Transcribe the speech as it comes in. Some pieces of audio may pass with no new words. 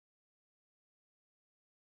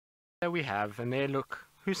There we have, and there look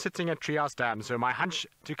who's sitting at Treehouse Dam. So my hunch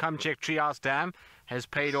to come check Treehouse Dam has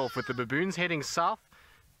paid off. With the baboons heading south,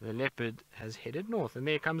 the leopard has headed north, and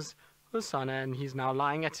there comes Hosana, and he's now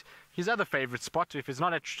lying at his other favorite spot. If it's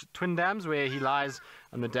not at Twin Dams, where he lies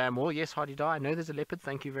on the dam wall. Yes, Hardy Dar, I know there's a leopard.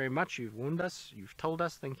 Thank you very much. You've warned us. You've told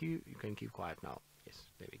us. Thank you. You can keep quiet now. Yes,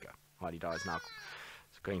 there we go. Hardy Dar is now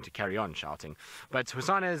going to carry on shouting. But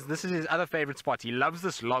Hosana, this is his other favorite spot. He loves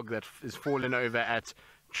this log that is fallen over at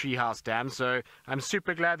Treehouse Dam. So I'm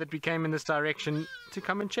super glad that we came in this direction to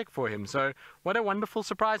come and check for him. So what a wonderful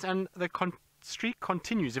surprise. And the streak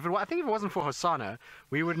continues. I think if it wasn't for Hosana,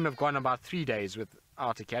 we wouldn't have gone about 3 days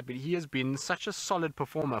without a cat. But he has been such a solid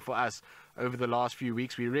performer for us over the last few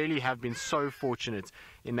weeks. We really have been so fortunate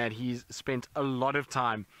in that he's spent a lot of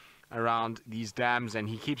time around these dams, and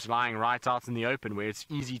he keeps lying right out in the open where it's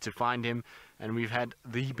easy to find him, and we've had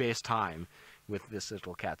the best time with this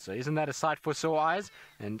little cat. So isn't that a sight for sore eyes?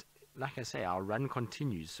 And like I say, our run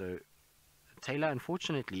continues. So Taylor,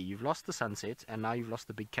 unfortunately, you've lost the Sunset, and now you've lost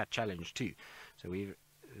the Big Cat Challenge too. So we've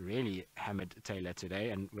really hammered Taylor today,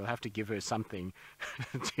 and we'll have to give her something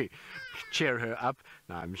to cheer her up.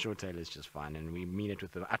 No, I'm sure Taylor's just fine, and we mean it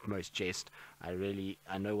with the utmost jest. I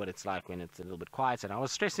know what it's like when it's a little bit quiet, and I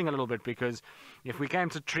was stressing a little bit because if we came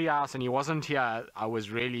to Treehouse and he wasn't here, I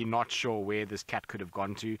was really not sure where this cat could have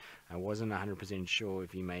gone to. I wasn't 100% sure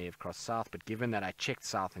if he may have crossed south, but given that I checked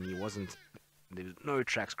south and he wasn't, there was no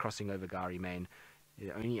tracks crossing over Gari Main.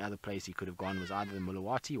 The only other place he could have gone was either the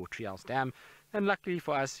Mulawati or Treehouse Dam, and luckily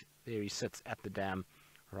for us, there he sits at the dam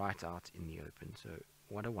right out in the open. So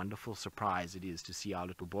what a wonderful surprise it is to see our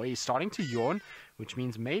little boy. He's starting to yawn, which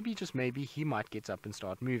means maybe, just maybe, he might get up and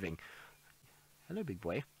start moving. Hello, big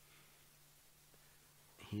boy.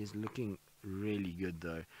 He is looking really good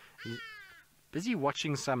though. He's busy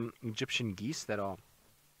watching some Egyptian geese that are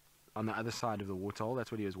on the other side of the waterhole. That's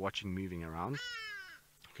what he was watching moving around.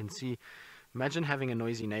 You can see. Imagine having a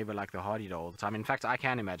noisy neighbor like the Hardy Dar all the time. In fact, I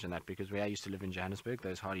can imagine that, because where I used to live in Johannesburg,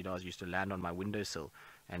 those Hardy Dars used to land on my windowsill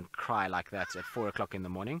and cry like that at 4 o'clock in the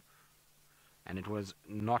morning. And it was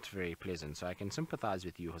not very pleasant. So I can sympathize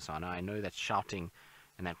with you, Hosana. I know that shouting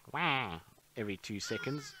and that wah every 2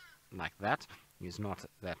 seconds like that is not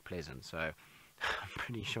that pleasant. So I'm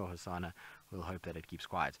pretty sure Hosana will hope that it keeps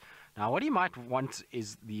quiet. Now, what he might want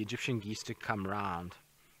is the Egyptian geese to come round.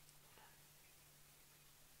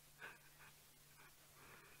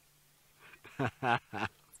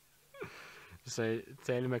 So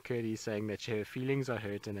Taylor McCurdy is saying that her feelings are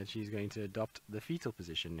hurt and that she's going to adopt the fetal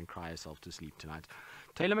position and cry herself to sleep tonight.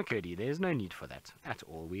 Taylor McCurdy, there's no need for that at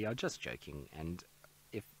all. We are just joking, and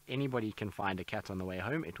if anybody can find a cat on the way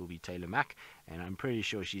home, it will be Taylor Mac, and I'm pretty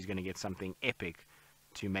sure she's going to get something epic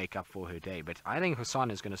to make up for her day. But I think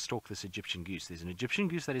Hosana is going to stalk this Egyptian goose. There's an Egyptian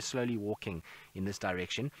goose that is slowly walking in this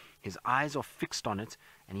direction. His eyes are fixed on it,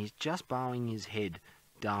 and he's just bowing his head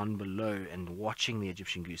down below and watching the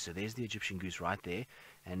Egyptian goose. So there's the Egyptian goose right there,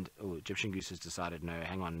 and Egyptian goose has decided, no,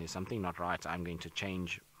 hang on, there's something not right. I'm going to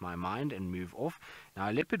change my mind and move off.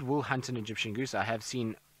 Now a leopard will hunt an Egyptian goose. I have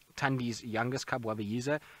seen Tundi's youngest cub,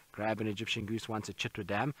 Wabayiza, grab an Egyptian goose once at Chitwa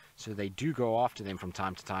Dam, so they do go after them from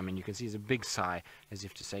time to time, and you can see there's a big sigh as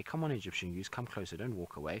if to say, come on Egyptian goose, come closer, don't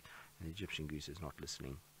walk away. And the Egyptian goose is not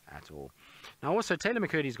listening at all. Now also, Taylor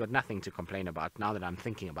McCurdy's got nothing to complain about now that I'm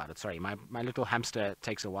thinking about it. Sorry, my little hamster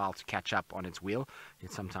takes a while to catch up on its wheel.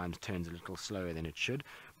 It sometimes turns a little slower than it should,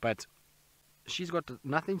 but she's got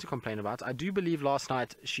nothing to complain about. I do believe last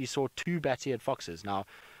night she saw 2 bat-eared foxes. Now,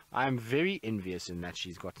 I'm very envious in that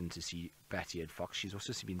she's gotten to see bat-eared fox. She's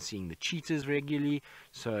also been seeing the cheetahs regularly,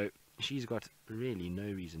 so she's got really no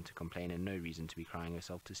reason to complain and no reason to be crying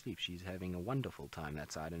herself to sleep. She's having a wonderful time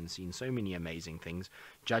that side and seen so many amazing things.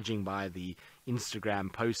 Judging by the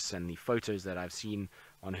Instagram posts and the photos that I've seen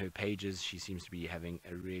on her pages, she seems to be having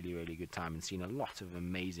a really, really good time and seen a lot of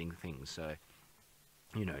amazing things. So,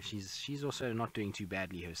 you know, she's also not doing too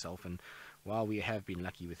badly herself. And while we have been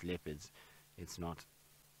lucky with leopards, it's not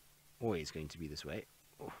always going to be this way.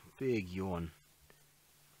 Oh, big yawn.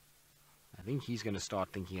 I think he's going to start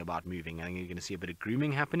thinking about moving. I think you're going to see a bit of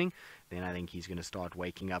grooming happening. Then I think he's going to start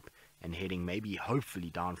waking up and heading, maybe, hopefully,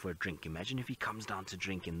 down for a drink. Imagine if he comes down to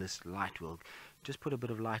drink in this light. We'll just put a bit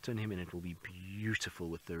of light on him and it will be beautiful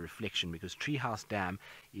with the reflection, because Treehouse Dam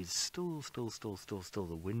is still.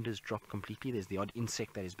 The wind has dropped completely. There's the odd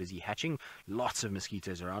insect that is busy hatching. Lots of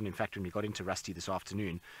mosquitoes around. In fact, when we got into Rusty this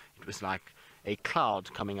afternoon, it was like a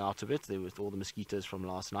cloud coming out of it. There was all the mosquitoes from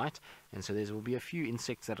last night, and so there will be a few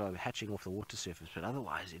insects that are hatching off the water surface, but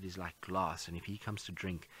otherwise it is like glass. And if he comes to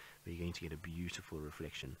drink, we're going to get a beautiful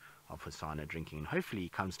reflection of Hosana drinking, and hopefully he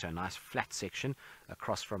comes to a nice flat section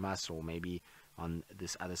across from us, or maybe on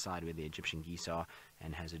this other side where the Egyptian geese are,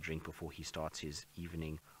 and has a drink before he starts his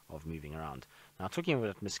evening of moving around. Now, talking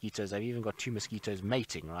about mosquitoes, I've even got 2 mosquitoes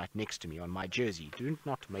mating right next to me on my jersey. Do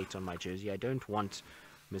not mate on my jersey. I don't want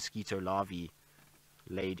mosquito larvae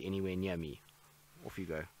laid anywhere near me. Off you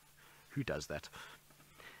go. Who does that?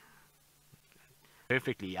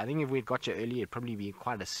 Perfectly. I think if we'd got you earlier, it'd probably be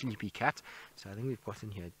quite a sleepy cat. So I think we've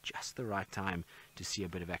gotten here just the right time to see a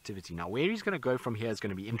bit of activity. Now, where he's going to go from here is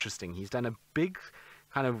going to be interesting. He's done a big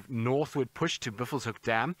kind of northward push to Buffelshoek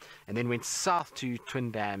Dam, and then went south to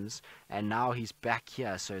Twin Dams, and now he's back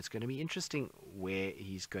here. So it's going to be interesting where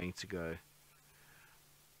he's going to go.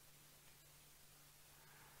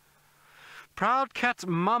 Proud Cat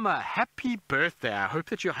Mama, happy birthday. I hope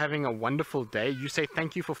that you're having a wonderful day. You say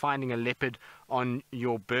thank you for finding a leopard on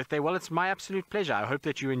your birthday. Well, it's my absolute pleasure. I hope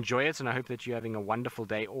that you enjoy it, and I hope that you're having a wonderful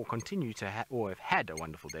day, or continue to or have had a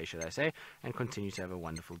wonderful day, should I say, and continue to have a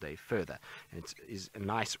wonderful day further. And it is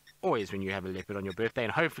nice always when you have a leopard on your birthday,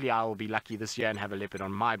 and hopefully I will be lucky this year and have a leopard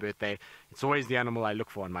on my birthday. It's always the animal I look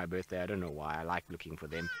for on my birthday. I don't know why. I like looking for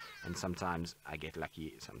them, and sometimes I get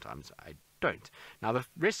lucky, sometimes I don't. Now, the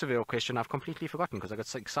rest of your question I've completely forgotten because I got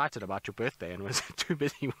so excited about your birthday and was too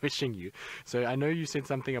busy wishing you. So I know you said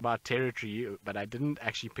something about territory, but I didn't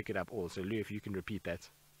actually pick it up all. So Lou, if you can repeat that.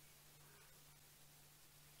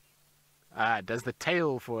 Does the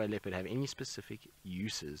tail for a leopard have any specific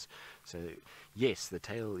uses? So yes, the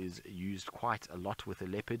tail is used quite a lot with a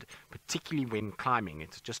leopard, particularly when climbing.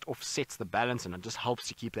 It just offsets the balance, and it just helps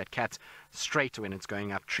to keep that cat straight when it's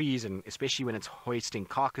going up trees, and especially when it's hoisting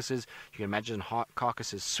carcasses. You can imagine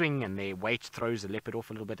carcasses swing and their weight throws the leopard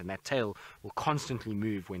off a little bit, and that tail will constantly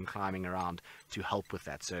move when climbing around to help with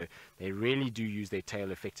that. So they really do use their tail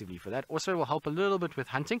effectively for that. Also, it will help a little bit with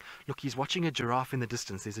hunting. Look, he's watching a giraffe in the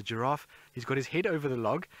distance. There's a giraffe. He's got his head over the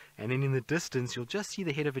log, and then in the distance you'll just see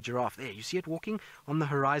the head of a giraffe there. You see it walking on the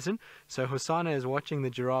horizon. So Hosana is watching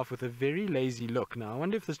the giraffe with a very lazy look. Now I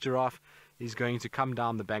wonder if this giraffe is going to come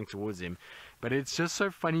down the bank towards him, but it's just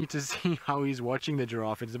so funny to see how he's watching the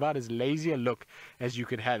giraffe. It's about as lazy a look as you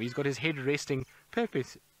could have. He's got his head resting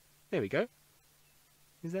perfect. There we go.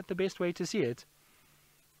 Is that the best way to see it?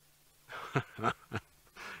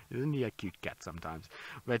 Isn't he a cute cat sometimes?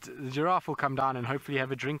 But the giraffe will come down and hopefully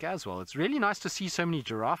have a drink as well. It's really nice to see so many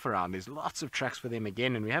giraffe around. There's lots of tracks for them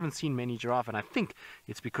again, and we haven't seen many giraffe, and I think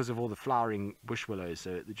it's because of all the flowering bush willows.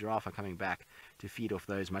 So the giraffe are coming back to feed off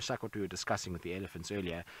those, much like what we were discussing with the elephants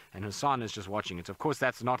earlier. And Hosana is just watching it. Of course,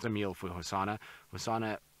 that's not a meal for Hosana.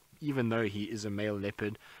 Hosana, even though he is a male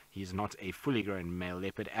leopard, he's not a fully grown male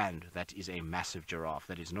leopard, and that is a massive giraffe.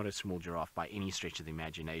 That is not a small giraffe by any stretch of the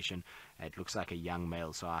imagination. It looks like a young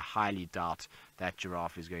male, so I highly doubt that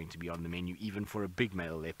giraffe is going to be on the menu, even for a big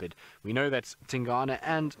male leopard. We know that Tingana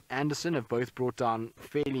and Anderson have both brought down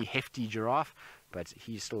fairly hefty giraffe, but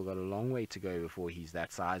he's still got a long way to go before he's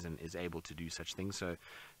that size and is able to do such things. So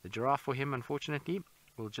the giraffe for him, unfortunately,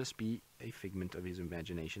 will just be a figment of his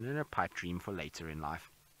imagination and a pipe dream for later in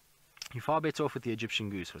life. You're far better off with the Egyptian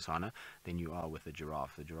goose, Hosana, than you are with the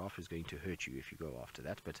giraffe. The giraffe is going to hurt you if you go after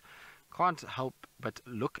that, but can't help but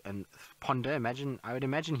look and ponder. I would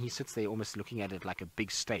imagine he sits there almost looking at it like a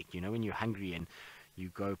big steak. You know, when you're hungry and you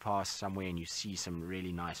go past somewhere and you see some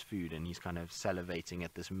really nice food, and he's kind of salivating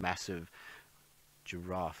at this massive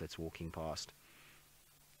giraffe that's walking past.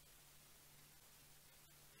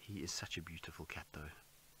 He is such a beautiful cat, though.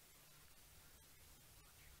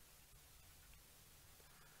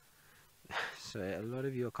 So a lot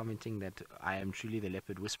of you are commenting that I am truly the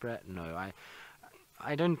leopard whisperer. No,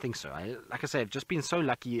 I don't think so. Like I said, I've just been so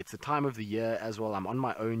lucky. It's the time of the year as well. I'm on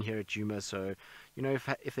my own here at Djuma, so you know,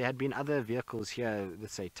 if there had been other vehicles here,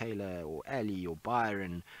 let's say Taylor or Ali or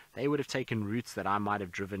Byron, they would have taken routes that I might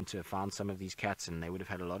have driven to have found some of these cats, and they would have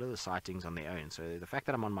had a lot of the sightings on their own. So the fact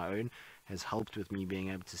that I'm on my own has helped with me being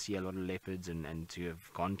able to see a lot of leopards and to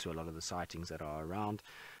have gone to a lot of the sightings that are around.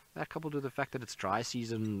 That, coupled with the fact that it's dry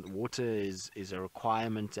season, water is a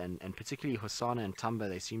requirement, and particularly Hosana and Tamba,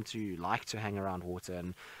 they seem to like to hang around water,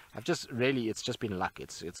 and it's just been luck.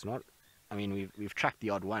 It's not, I mean, we've tracked the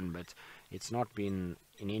odd one, but it's not been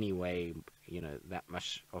in any way, you know, that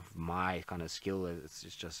much of my kind of skill. It's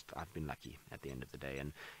just I've been lucky at the end of the day,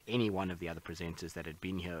 and any one of the other presenters that had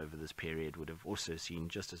been here over this period would have also seen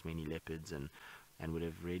just as many leopards and would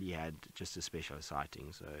have really had just a special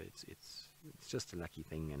sighting. So it's just a lucky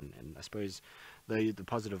thing, and I suppose the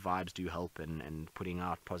positive vibes do help, and putting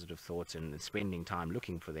out positive thoughts and spending time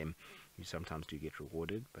looking for them, you sometimes do get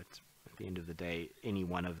rewarded. But at the end of the day, any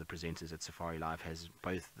one of the presenters at Safari Live has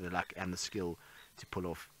both the luck and the skill to pull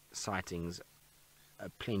off sightings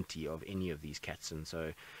plenty of any of these cats. And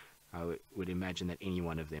so I would imagine that any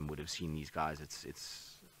one of them would have seen these guys.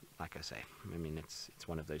 It's like I say, I mean, it's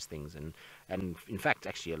one of those things, and in fact,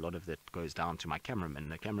 actually, a lot of that goes down to my cameraman.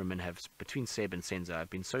 The cameramen have, between Seb and Senzo,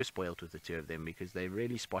 I've been so spoiled with the two of them, because they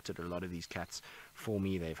really spotted a lot of these cats for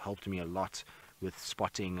me. They've helped me a lot with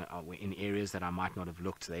spotting in areas that I might not have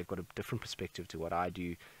looked. They've got a different perspective to what I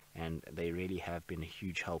do, and they really have been a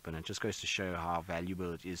huge help. And it just goes to show how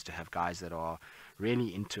valuable it is to have guys that are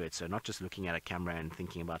really into it, so not just looking at a camera and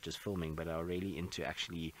thinking about just filming, but are really into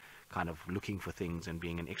actually kind of looking for things and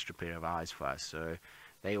being an extra pair of eyes for us. So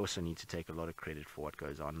they also need to take a lot of credit for what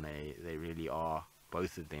goes on. They really are,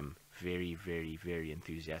 both of them, very, very, very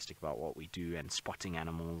enthusiastic about what we do and spotting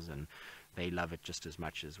animals, and they love it just as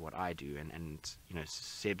much as what I do. And you know,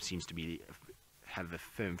 Seb seems to have a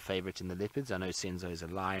firm favorite in the leopards. I know Senzo is a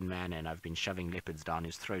lion man, and I've been shoving leopards down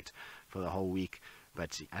his throat for the whole week,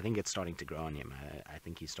 but I think it's starting to grow on him. I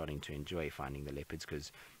think he's starting to enjoy finding the leopards,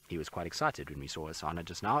 because he was quite excited when we saw Hosana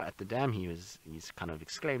just now at the dam. He's kind of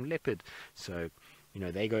exclaimed leopard. So you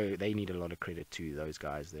know, they need a lot of credit to those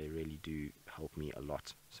guys. They really do help me a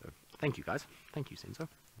lot. So thank you, guys. Thank you, Senzo.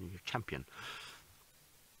 You're a champion.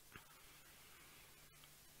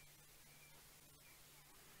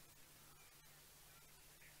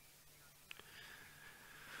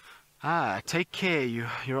 Take care.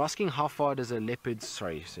 You're asking how far does a leopard's...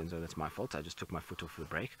 Sorry, Senzo, that's my fault. I just took my foot off the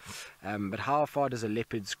brake. But how far does a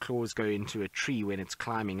leopard's claws go into a tree when it's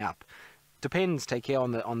climbing up? Depends, take care,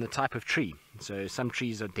 on the type of tree. So some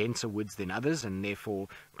trees are denser woods than others, and therefore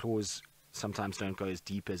claws sometimes don't go as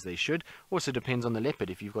deep as they should. Also depends on the leopard.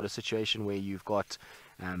 If you've got a situation where you've got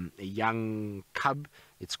a young cub,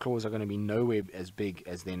 its claws are going to be nowhere as big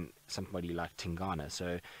as then somebody like Tingana.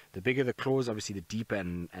 So the bigger the claws, obviously the deeper,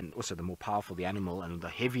 and also the more powerful the animal and the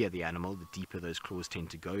heavier the animal, the deeper those claws tend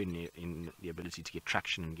to go in the ability to get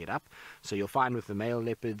traction and get up. So you'll find with the male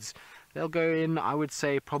leopards, they'll go in, I would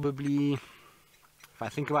say, probably, if I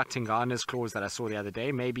think about Tingana's claws that I saw the other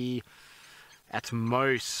day, maybe at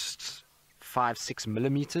most 5-6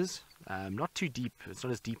 millimeters. Not too deep. It's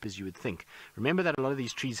not as deep as you would think. Remember that a lot of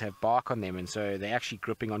these trees have bark on them, and so they're actually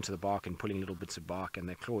gripping onto the bark and pulling little bits of bark, and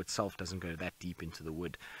the claw itself doesn't go that deep into the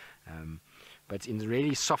wood. But in the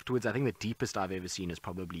really soft woods, I think the deepest I've ever seen is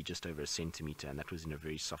probably just over 1 centimeter, and that was in a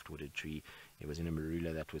very soft wooded tree. It was in a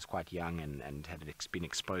marula that was quite young and had been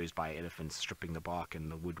exposed by elephants stripping the bark,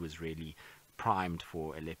 and the wood was really primed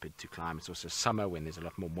for a leopard to climb. It's also summer when there's a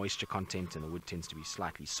lot more moisture content, and the wood tends to be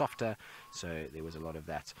slightly softer, so there was a lot of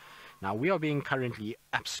that. Now we are being currently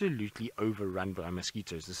absolutely overrun by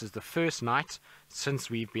mosquitoes. This is the first night since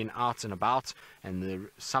we've been out and about, and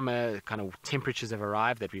the summer kind of temperatures have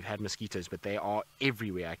arrived, that we've had mosquitoes, but they are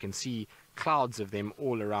everywhere. I can see clouds of them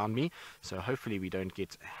all around me, so hopefully we don't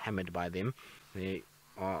get hammered by them. They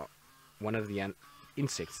are one of the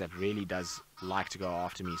insects that really does like to go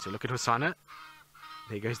after me. So look at Hosana.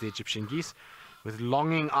 There goes the Egyptian geese. With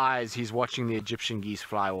longing eyes, he's watching the Egyptian geese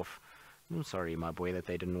fly off. I'm sorry, my boy, that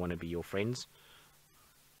they didn't want to be your friends.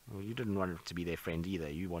 Well, you didn't want to be their friend either.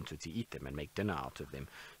 You wanted to eat them and make dinner out of them.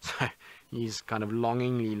 So he's kind of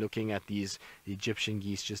longingly looking at these Egyptian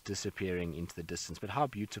geese just disappearing into the distance. But how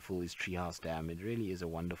beautiful is Treehouse Dam? It really is a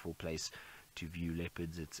wonderful place to view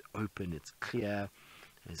leopards. It's open, it's clear.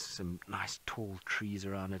 There's some nice tall trees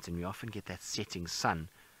around it, and we often get that setting sun.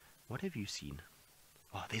 What have you seen?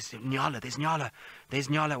 Oh, there's Nyala, there's Nyala, there's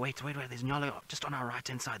Nyala. Wait, there's Nyala just on our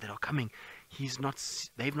right-hand side that are coming.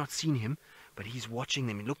 They've not seen him, but he's watching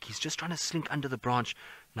them. Look, he's just trying to slink under the branch.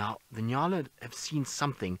 Now, the Nyala have seen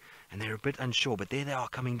something, and they're a bit unsure, but there they are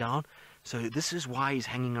coming down. So this is why he's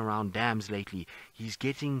hanging around dams lately. He's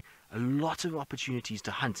getting a lot of opportunities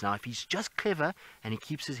to hunt. Now, if he's just clever and he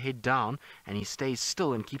keeps his head down and he stays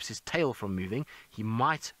still and keeps his tail from moving, he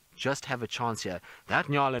might just have a chance here. That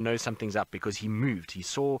Nyala knows something's up because he moved.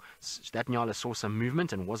 That Nyala saw some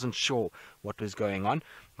movement and wasn't sure what was going on,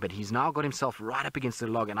 but he's now got himself right up against the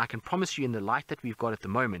log, and I can promise you, in the light that we've got at the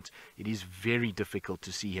moment, it is very difficult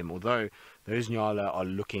to see him, although those Nyala are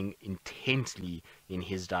looking intently in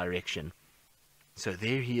his direction. So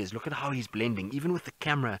there he is. Look at how he's blending. Even with the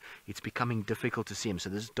camera, it's becoming difficult to see him. So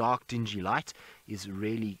this dark, dingy light is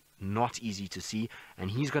really not easy to see,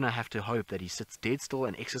 and he's going to have to hope that he sits dead still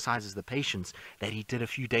and exercises the patience that he did a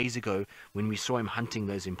few days ago when we saw him hunting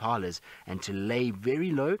those impalas, and to lay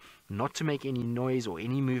very low, not to make any noise or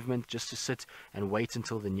any movement, just to sit and wait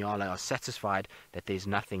until the Nyala are satisfied that there's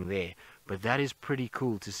nothing there. But that is pretty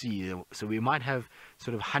cool to see. So we might have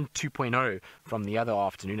sort of Hunt 2.0 from the other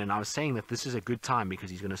afternoon, and I was saying that this is a good time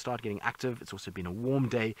because he's going to start getting active. It's also been a warm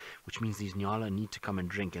day, which means these Nyala need to come and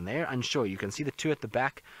drink, and they're unsure. You can see the two at the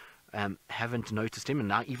back. haven't noticed him. And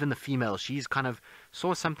now even the female, she's kind of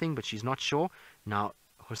saw something, but she's not sure. Now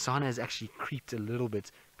Hosana has actually creeped a little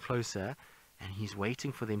bit closer, and he's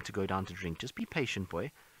waiting for them to go down to drink. Just be patient,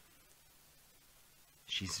 boy.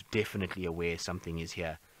 She's definitely aware something is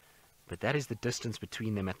here. But that is the distance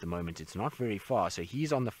between them at the moment. It's not very far. So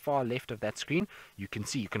he's on the far left of that screen. You can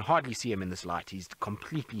see, you can hardly see him in this light. He's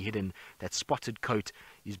completely hidden. That spotted coat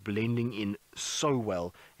is blending in so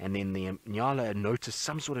well. And then the Nyala notice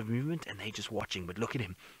some sort of movement, and they're just watching. But look at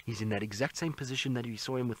him. He's in that exact same position that we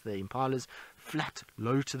saw him with the impalas. Flat,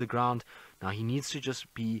 low to the ground. Now he needs to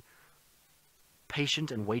just be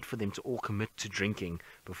patient and wait for them to all commit to drinking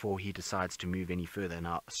before he decides to move any further.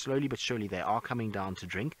 Now, slowly but surely, they are coming down to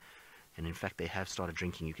drink. And in fact, they have started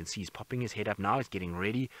drinking. You can see he's popping his head up now. He's getting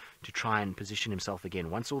ready to try and position himself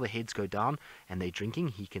again. Once all the heads go down and they're drinking,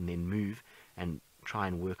 he can then move and try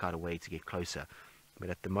and work out a way to get closer. But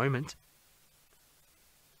at the moment,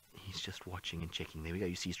 he's just watching and checking. There we go.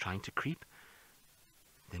 You see he's trying to creep.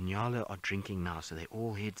 The Nyala are drinking now, so they're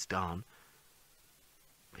all heads down.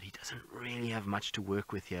 But he doesn't really have much to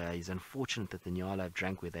work with here. He's unfortunate that the Nyala have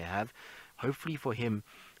drank where they have. Hopefully for him,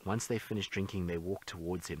 once they finish drinking, they walk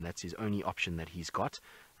towards him. That's his only option that he's got.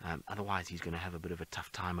 Otherwise, he's going to have a bit of a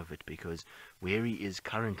tough time of it, because where he is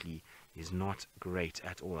currently is not great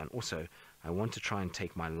at all. And also, I want to try and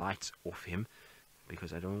take my light off him,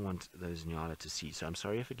 because I don't want those Nyala to see. So I'm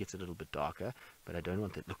sorry if it gets a little bit darker, but I don't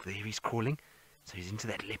want that. Look, there he's crawling. So he's into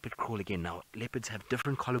that leopard crawl again. Now, leopards have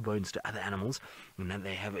different collarbones to other animals, and then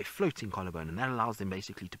they have a floating collarbone, and that allows them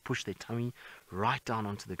basically to push their tummy right down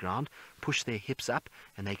onto the ground, push their hips up,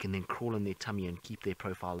 and they can then crawl on their tummy and keep their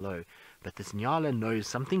profile low. But this Nyala knows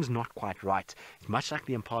something's not quite right. It's much like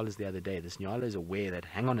the impalas the other day. This Nyala is aware that,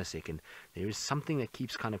 hang on a second, there is something that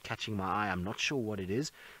keeps kind of catching my eye. I'm not sure what it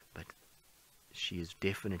is, but she is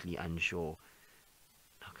definitely unsure.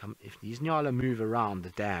 Now, if these Nyala move around the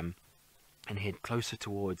dam and head closer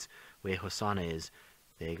towards where Hosana is,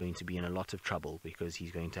 they're going to be in a lot of trouble, because he's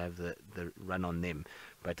going to have the run on them.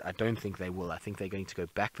 But I don't think they will. I think they're going to go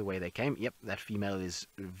back the way they came. Yep, that female is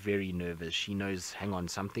very nervous. She knows, hang on,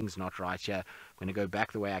 something's not right here. I'm going to go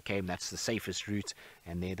back the way I came. That's the safest route.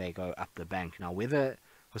 And there they go up the bank. Now, whether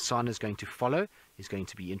Hosana is going to follow is going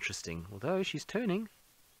to be interesting. Although she's turning.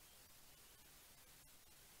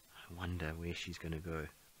 I wonder where she's going to go.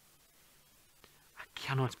 I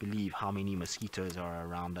cannot believe how many mosquitoes are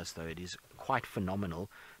around us, though. It is quite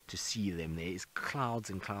phenomenal to see them. There is clouds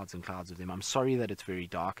and clouds and clouds of them. I'm sorry that it's very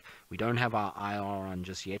dark. We don't have our IR on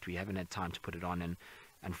just yet. We haven't had time to put it on, and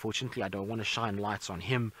unfortunately I don't want to shine lights on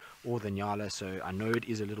him or the Nyala, so I know it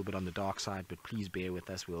is a little bit on the dark side, but please bear with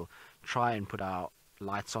us. We'll try and put our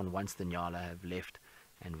lights on once the Nyala have left,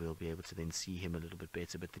 and we'll be able to then see him a little bit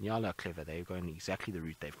better. But the Nyala are clever. They're going exactly the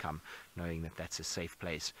route they've come, knowing that that's a safe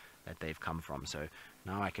place that they've come from. So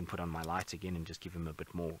now I can put on my light again and just give him a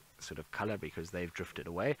bit more sort of color, because they've drifted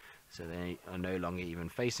away. So they are no longer even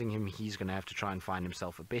facing him. He's going to have to try and find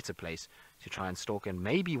himself a better place to try and stalk. And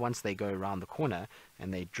maybe once they go around the corner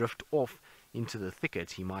and they drift off into the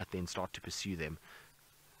thicket, he might then start to pursue them.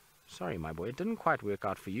 Sorry, my boy, it didn't quite work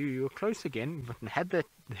out for you. You were close again, but had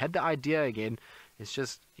the idea again. It's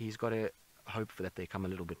just he's got to hope for that they come a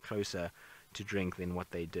little bit closer to drink than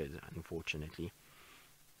what they did, unfortunately.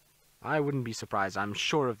 I wouldn't be surprised. I'm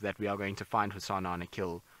sure of that we are going to find Hosana on a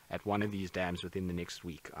kill at one of these dams within the next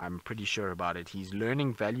week. I'm pretty sure about it. He's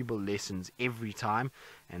learning valuable lessons every time,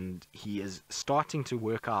 and he is starting to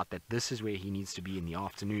work out that this is where he needs to be in the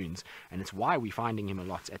afternoons. And it's why we're finding him a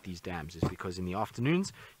lot at these dams, is because in the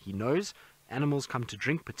afternoons he knows animals come to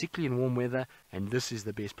drink, particularly in warm weather, and this is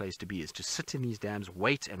the best place to be, is to sit in these dams,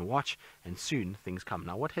 wait and watch, and soon things come.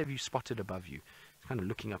 Now, what have you spotted above you? He's kind of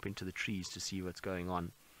looking up into the trees to see what's going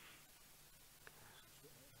on.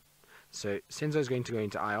 So Senzo is going to go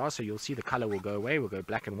into IR, so you'll see the color will go away. We'll go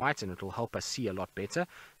black and white, and it will help us see a lot better.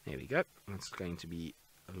 There we go. It's going to be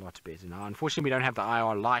a lot better. Now, unfortunately, we don't have the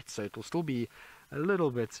IR light, so it will still be a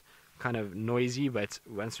little bit kind of noisy, but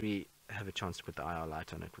once we have a chance to put the IR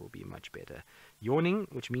light on, it will be much better. Yawning,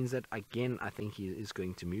 which means that, again, I think he is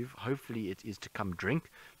going to move. Hopefully, it is to come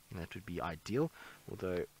drink. That would be ideal,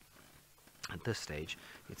 although at this stage,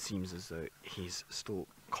 it seems as though he's still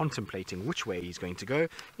contemplating which way he's going to go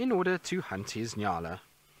in order to hunt his Nyala.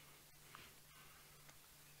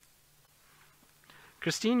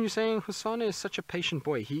 Christine, you're saying Hosana is such a patient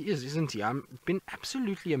boy. He is, isn't he? I've been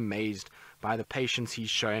absolutely amazed by the patience he's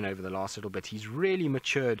shown over the last little bit. He's really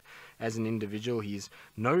matured as an individual. He's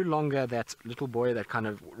no longer that little boy that kind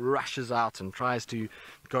of rushes out and tries to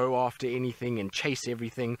go after anything and chase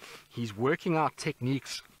everything. He's working out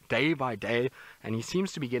techniques day by day, and he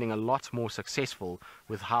seems to be getting a lot more successful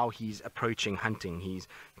with how he's approaching hunting. He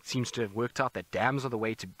seems to have worked out that dams are the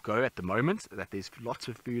way to go at the moment, that there's lots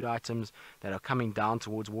of food items that are coming down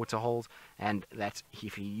towards waterholes, and that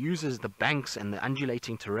if he uses the banks and the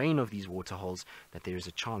undulating terrain of these waterholes, that there is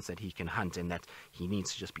a chance that he can hunt, and that he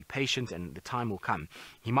needs to just be patient and the time will come.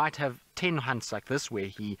 He might have 10 hunts like this where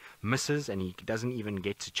he misses and he doesn't even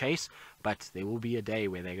get to chase, but there will be a day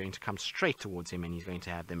where they're going to come straight towards him and he's going to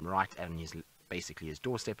have them right on his basically his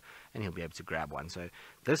doorstep, and he'll be able to grab one. So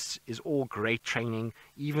this is all great training,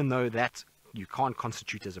 even though that you can't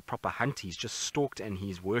constitute as a proper hunt. He's just stalked and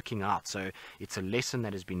he's working out, so it's a lesson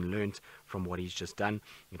that has been learnt from what he's just done.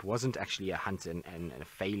 It wasn't actually a hunt and a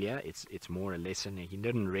failure, it's more a lesson. He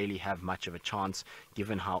didn't really have much of a chance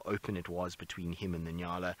given how open it was between him and the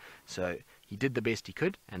Nyala, so he did the best he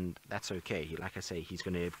could, and that's okay. Like I say, he's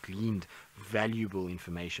going to have gleaned valuable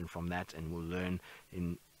information from that, and will learn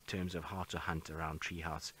in terms of how to hunt around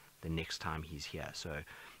Treehouse the next time he's here. So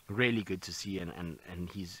really good to see, and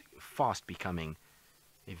he's fast becoming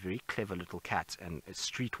a very clever little cat, and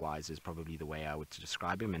streetwise is probably the way I would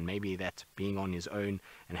describe him. And maybe that being on his own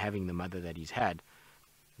and having the mother that he's had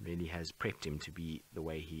really has prepped him to be the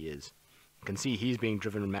way he is. You can see he's being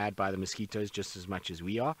driven mad by the mosquitoes just as much as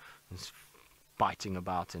we are. He's biting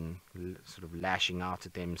about and sort of lashing out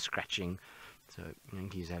at them, scratching. So I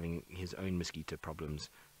think he's having his own mosquito problems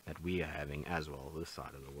that we are having as well, this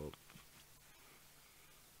side of the world.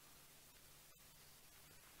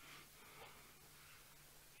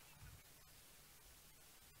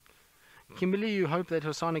 Kimberly, you hope that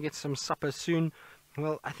Hosana gets some supper soon.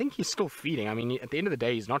 Well, I think he's still feeding. I mean, at the end of the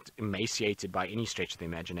day, he's not emaciated by any stretch of the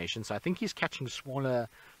imagination. So I think he's catching smaller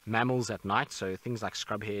mammals at night. So things like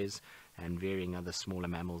scrub hares and varying other smaller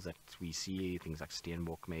mammals that we see, things like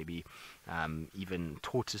steenbok maybe, even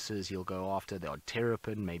tortoises he'll go after, the odd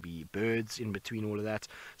terrapin, maybe birds in between all of that.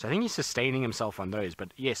 So I think he's sustaining himself on those.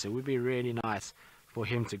 But yes, it would be really nice for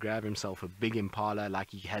him to grab himself a big impala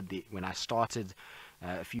like he had when I started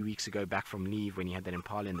a few weeks ago back from leave, when he had that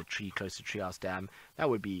impala in the tree close to Treehouse Dam. That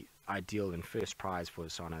would be ideal and first prize for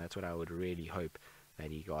Hosana. That's what I would really hope that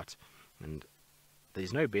he got. And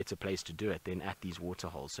there's no better place to do it than at these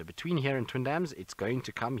waterholes. So between here and Twin Dams, it's going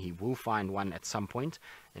to come. He will find one at some point,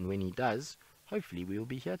 and when he does, hopefully we'll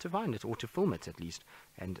be here to find it, or to film it at least,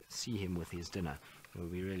 and see him with his dinner. It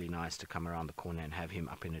would be really nice to come around the corner and have him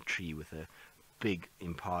up in a tree with a big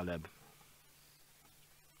impala.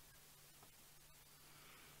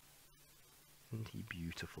 Isn't he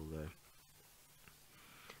beautiful though?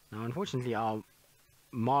 Now unfortunately our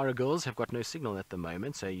Mara girls have got no signal at the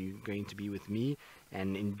moment, so you're going to be with me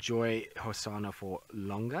and enjoy Hosana for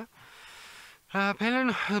longer.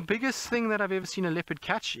 Pelin, the biggest thing that I've ever seen a leopard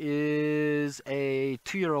catch is a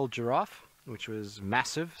 2-year-old giraffe, which was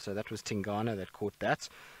massive. So that was Tingana that caught that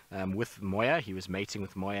with Moya. He was mating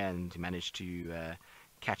with Moya and managed to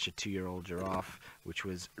catch a 2-year-old giraffe, which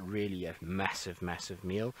was really a massive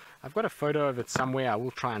meal. I've got a photo of it somewhere. I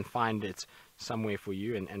will try and find it somewhere for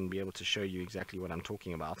you and be able to show you exactly what I'm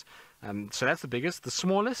talking about. So that's the biggest. The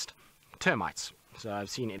smallest, termites. So I've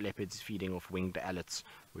seen leopards feeding off winged owlets,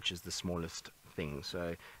 which is the smallest thing.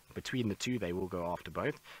 So between the two, they will go after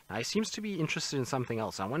both. Now he seems to be interested in something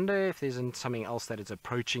else. I wonder if there's something else that is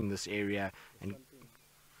approaching this area. And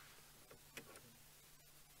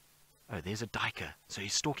oh, there's a duiker. So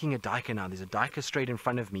he's stalking a duiker now. There's a duiker straight in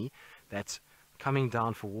front of me that's coming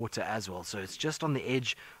down for water as well. So it's just on the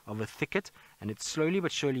edge of a thicket, and it's slowly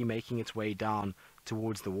but surely making its way down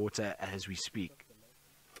towards the water as we speak.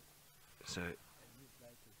 So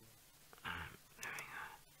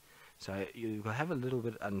you will have a little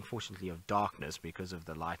bit, unfortunately, of darkness because of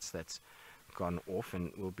the lights that's gone off,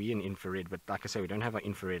 and will be in infrared. But like I say, we don't have an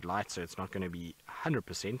infrared light, so it's not going to be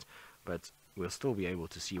 100%, but we'll still be able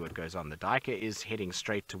to see what goes on. The duiker is heading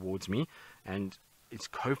straight towards me, and it's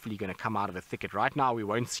hopefully going to come out of a thicket. Right now we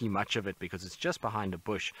won't see much of it because it's just behind a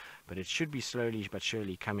bush, but it should be slowly but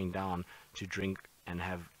surely coming down to drink and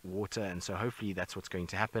have water, and so hopefully that's what's going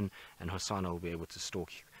to happen, and Hosana will be able to stalk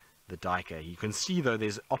the duiker. You can see though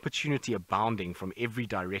there's opportunity abounding from every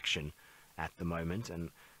direction at the moment,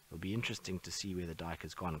 and it'll be interesting to see where the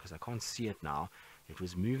duiker's gone because I can't see it now. It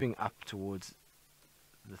was moving up towards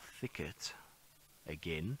the thicket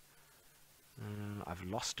again. I've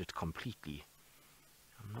lost it completely.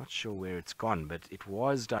 I'm not sure where it's gone, but it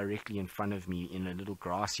was directly in front of me in a little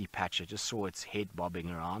grassy patch. I just saw its head bobbing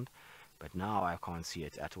around, but now I can't see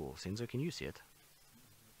it at all. Senzo, can you see it?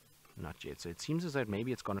 Not yet. So it seems as though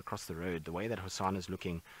maybe it's gone across the road. The way that Hosana's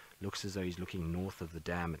looking looks as though he's looking north of the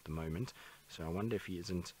dam at the moment. So I wonder if he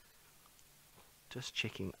isn't just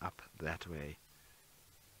checking up that way.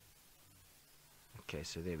 Okay,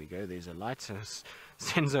 so there we go. There's a light. So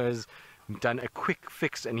Senzo has done a quick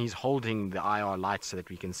fix, and he's holding the IR light so that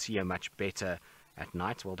we can see her much better at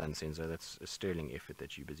night. Well done, Senzo. That's a sterling effort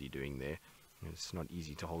that you're busy doing there. It's not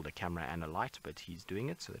easy to hold a camera and a light, but he's doing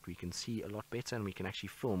it so that we can see a lot better, and we can actually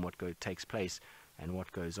film what takes place and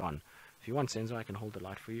what goes on. If you want, Senzo, I can hold the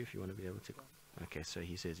light for you if you want to be able to. Okay, so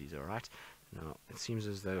he says he's alright. Now, it seems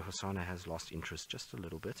as though Hosana has lost interest just a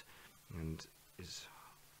little bit and is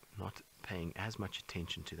not paying as much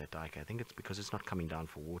attention to that dike. I think it's because it's not coming down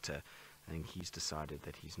for water. I think he's decided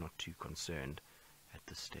that he's not too concerned at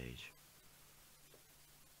this stage.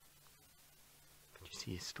 But you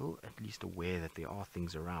see, he's still at least aware that there are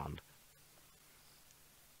things around.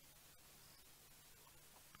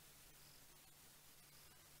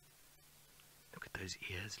 Look at those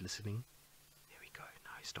ears listening. There we go.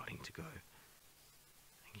 Now he's starting to go.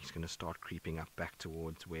 I think he's going to start creeping up back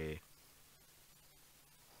towards where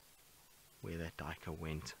that diker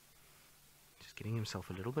went. Just getting himself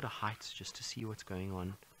a little bit of height just to see what's going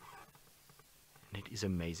on. And it is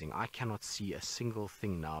amazing. I cannot see a single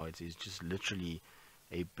thing now. It is just literally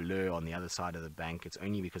a blur on the other side of the bank. It's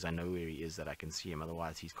only because I know where he is that I can see him.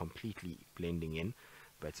 Otherwise, he's completely blending in.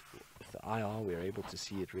 But with the IR, we're able to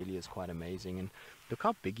see it. Really is quite amazing. And look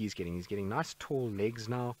how big he's getting. He's getting nice tall legs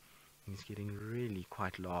now. He's getting really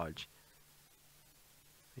quite large.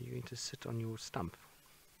 Are you going to sit on your stump?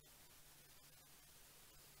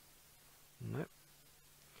 Nope.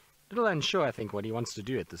 A little unsure, I think, what he wants to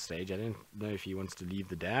do at this stage. I don't know if he wants to leave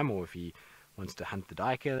the dam or if he wants to hunt the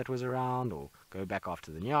diker that was around or go back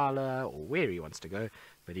after the nyala or where he wants to go.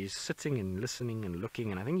 But he's sitting and listening and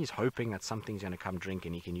looking, and I think he's hoping that something's going to come drink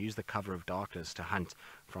and he can use the cover of darkness to hunt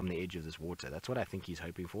from the edge of this water. That's what I think he's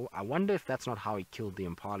hoping for. I wonder if that's not how he killed the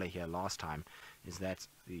impala here last time. Is that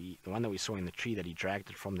the one that we saw in the tree, that he dragged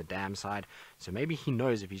it from the dam side. So maybe he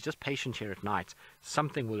knows if he's just patient here at night,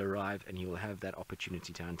 something will arrive and he will have that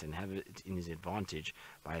opportunity to hunt and have it in his advantage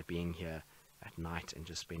by it being here at night and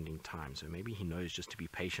just spending time. So maybe he knows just to be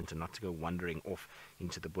patient and not to go wandering off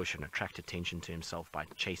into the bush and attract attention to himself by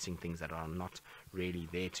chasing things that are not really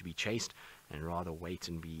there to be chased, and rather wait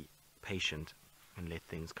and be patient and let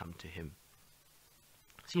things come to him.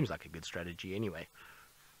 Seems like a good strategy anyway.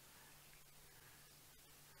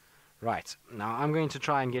 Right, now I'm going to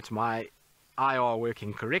try and get my IR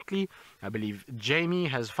working correctly. I believe Jamie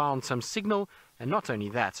has found some signal, and not only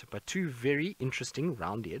that, but two very interesting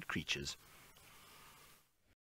round-eared creatures.